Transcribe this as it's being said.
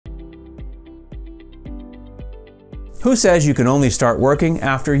Who says you can only start working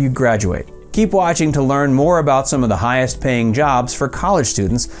after you graduate? Keep watching to learn more about some of the highest paying jobs for college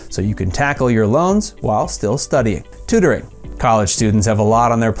students so you can tackle your loans while still studying. Tutoring. College students have a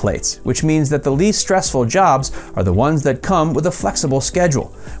lot on their plates, which means that the least stressful jobs are the ones that come with a flexible schedule.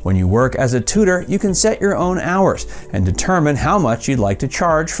 When you work as a tutor, you can set your own hours and determine how much you'd like to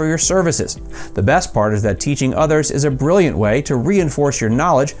charge for your services. The best part is that teaching others is a brilliant way to reinforce your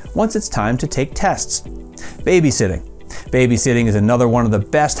knowledge once it's time to take tests. Babysitting. Babysitting is another one of the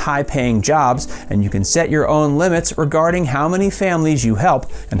best high-paying jobs, and you can set your own limits regarding how many families you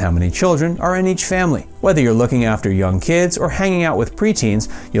help and how many children are in each family. Whether you're looking after young kids or hanging out with preteens,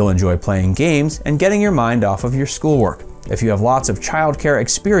 you'll enjoy playing games and getting your mind off of your schoolwork. If you have lots of childcare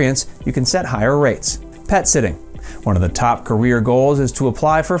experience, you can set higher rates. Pet sitting. One of the top career goals is to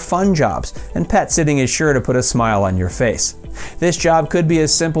apply for fun jobs, and pet sitting is sure to put a smile on your face. This job could be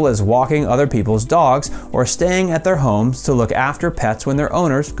as simple as walking other people's dogs or staying at their homes to look after pets when their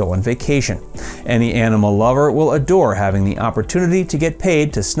owners go on vacation. Any animal lover will adore having the opportunity to get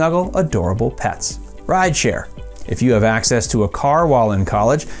paid to snuggle adorable pets. Rideshare. If you have access to a car while in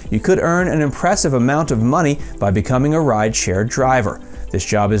college, you could earn an impressive amount of money by becoming a rideshare driver. This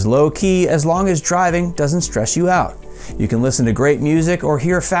job is low-key as long as driving doesn't stress you out. You can listen to great music or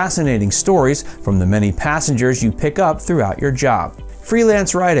hear fascinating stories from the many passengers you pick up throughout your job.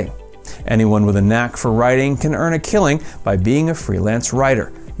 Freelance writing. Anyone with a knack for writing can earn a killing by being a freelance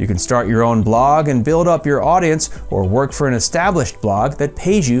writer. You can start your own blog and build up your audience, or work for an established blog that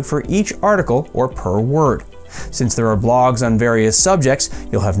pays you for each article or per word. Since there are blogs on various subjects,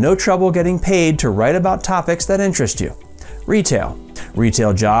 you'll have no trouble getting paid to write about topics that interest you. Retail.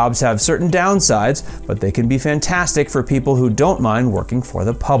 Retail jobs have certain downsides, but they can be fantastic for people who don't mind working for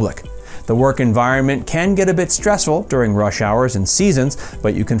the public. The work environment can get a bit stressful during rush hours and seasons,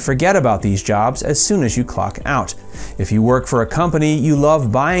 but you can forget about these jobs as soon as you clock out. If you work for a company you love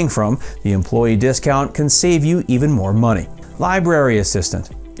buying from, the employee discount can save you even more money. Library assistant.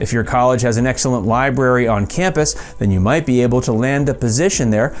 If your college has an excellent library on campus, then you might be able to land a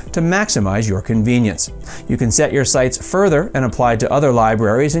position there to maximize your convenience. You can set your sights further and apply to other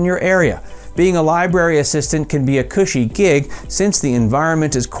libraries in your area. Being a library assistant can be a cushy gig since the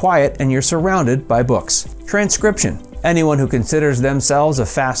environment is quiet and you're surrounded by books. Transcription. Anyone who considers themselves a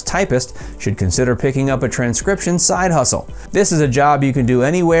fast typist should consider picking up a transcription side hustle. This is a job you can do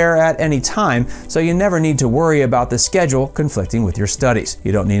anywhere at any time, so you never need to worry about the schedule conflicting with your studies.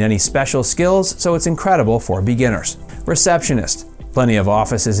 You don't need any special skills, so it's incredible for beginners. Receptionist. Plenty of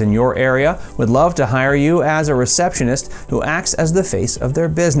offices in your area would love to hire you as a receptionist who acts as the face of their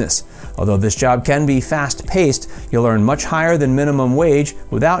business. Although this job can be fast-paced, you'll earn much higher than minimum wage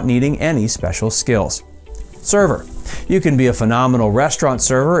without needing any special skills. Server. You can be a phenomenal restaurant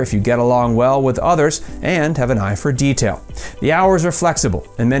server if you get along well with others and have an eye for detail. The hours are flexible,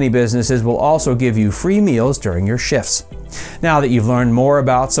 and many businesses will also give you free meals during your shifts. Now that you've learned more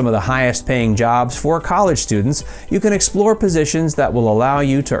about some of the highest paying jobs for college students, you can explore positions that will allow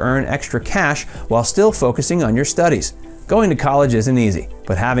you to earn extra cash while still focusing on your studies. Going to college isn't easy,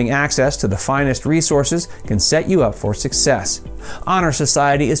 but having access to the finest resources can set you up for success. Honor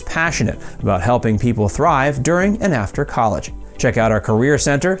Society is passionate about helping people thrive during and after college. Check out our Career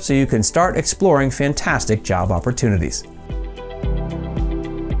Center so you can start exploring fantastic job opportunities.